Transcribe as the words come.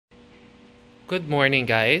Good morning,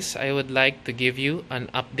 guys. I would like to give you an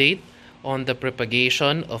update on the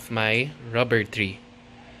propagation of my rubber tree.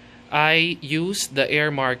 I use the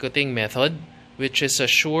air marcotting method, which is a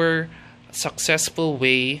sure, successful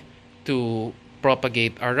way to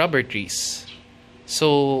propagate our rubber trees.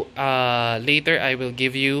 So later I will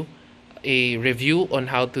give you a review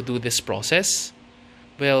on how to do this process.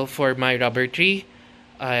 Well, for my rubber tree,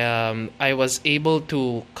 I was able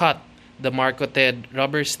to cut the marcoted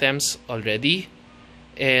rubber stems already,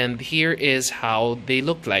 and here is how they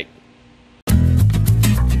look like.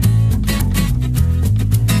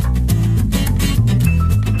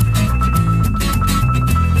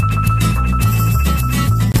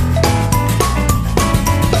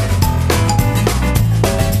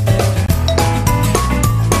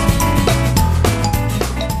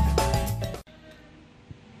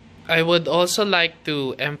 I would also like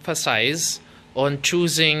to emphasize on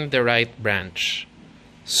choosing the right branch.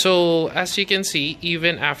 So as you can see,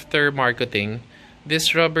 even after marcoting,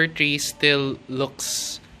 this rubber tree still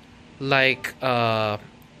looks like a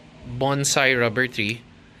bonsai rubber tree.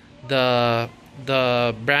 The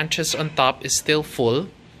branches on top is still full,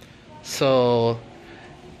 so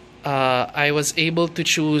I was able to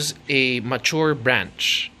choose a mature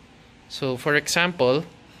branch. So for example,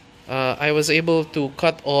 I was able to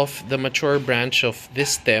cut off the mature branch of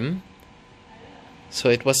this stem. So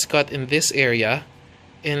it was cut in this area,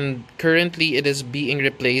 and currently it is being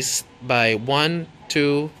replaced by 1,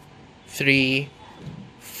 2, 3,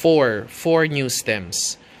 4 new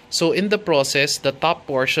stems. So in the process, the top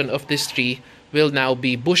portion of this tree will now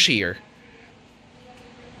be bushier,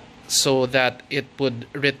 so that it would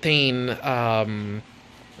retain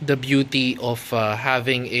the beauty of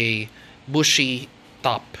having a bushy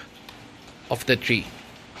top of the tree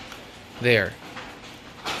there.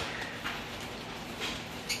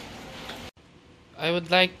 I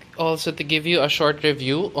would like also to give you a short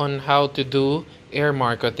review on how to do air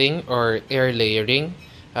marcoting or air layering,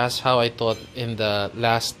 as how I taught in the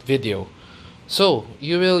last video. So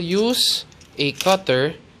you will use a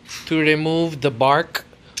cutter to remove the bark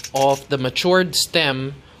of the matured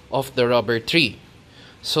stem of the rubber tree.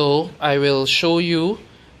 So I will show you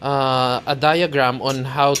a diagram on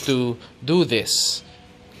how to do this.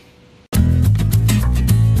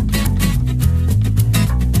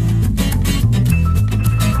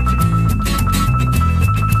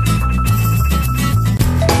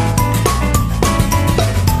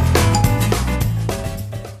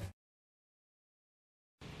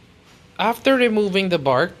 After removing the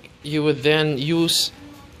bark, you would then use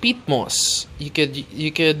peat moss. You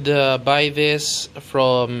could buy this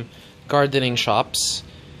from gardening shops.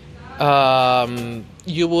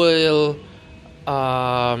 You will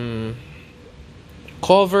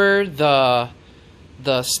cover the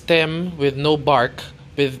stem with no bark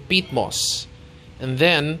with peat moss, and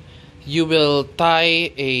then you will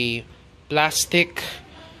tie a plastic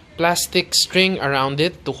string around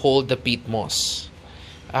it to hold the peat moss.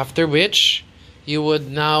 After which, you would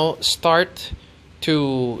now start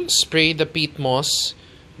to spray the peat moss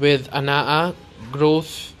with Anaa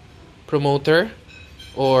growth promoter,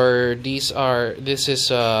 or this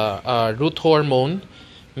is a root hormone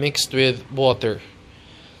mixed with water.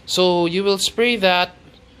 So you will spray that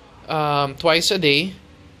twice a day,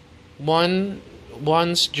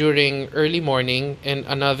 once during early morning and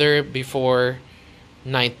another before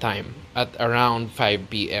nighttime at around 5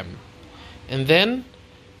 p.m. And then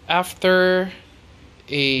after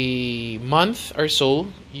a month or so,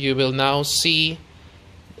 you will now see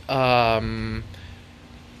the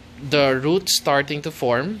roots starting to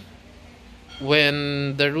form.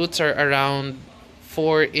 When the roots are around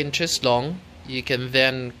 4 inches long, you can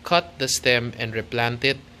then cut the stem and replant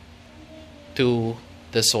it to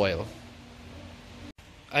the soil.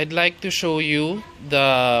 I'd like to show you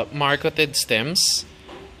the marcoted stems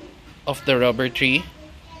of the rubber tree.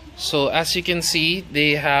 So as you can see,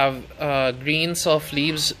 they have green soft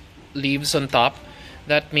leaves on top.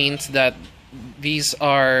 That means that these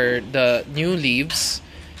are the new leaves,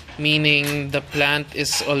 meaning the plant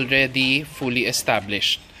is already fully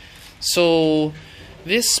established. So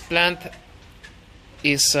this plant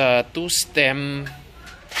is a 2-stem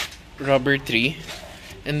rubber tree,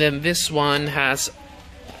 and then this one has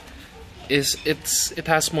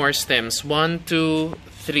more stems. 1, 2,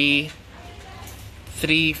 3,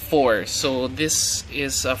 4. So this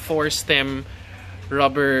is a 4-stem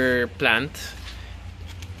rubber plant.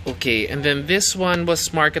 Okay, and then this one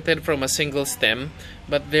was marketed from a single stem,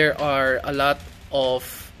 but there are a lot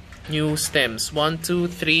of new stems. 1, 2,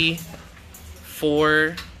 3,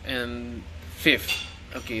 4, and 5th.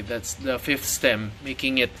 Okay, that's the 5th stem,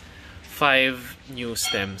 making it 5 new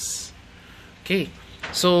stems. Okay,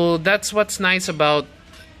 so that's what's nice about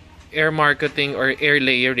air marketing or air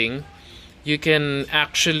layering. You can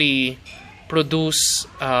actually produce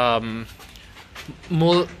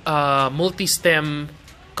multi-stem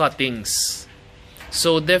cuttings.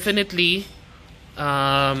 So definitely,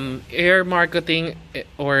 air marketing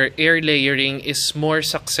or air layering is more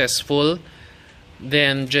successful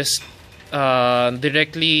than just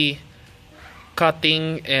directly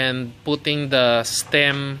cutting and putting the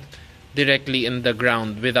stem directly in the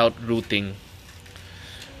ground without rooting.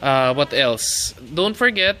 What else? Don't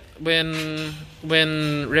forget when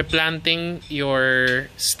replanting your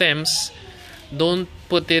stems, don't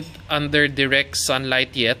put it under direct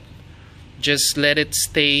sunlight yet. Just let it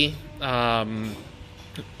stay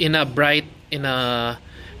in a bright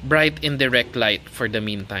indirect light for the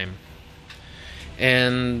meantime.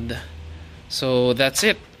 And so that's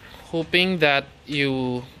it. Hoping that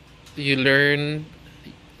you learned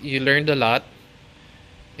a lot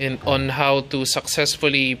on how to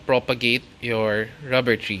successfully propagate your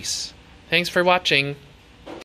rubber trees. Thanks for watching.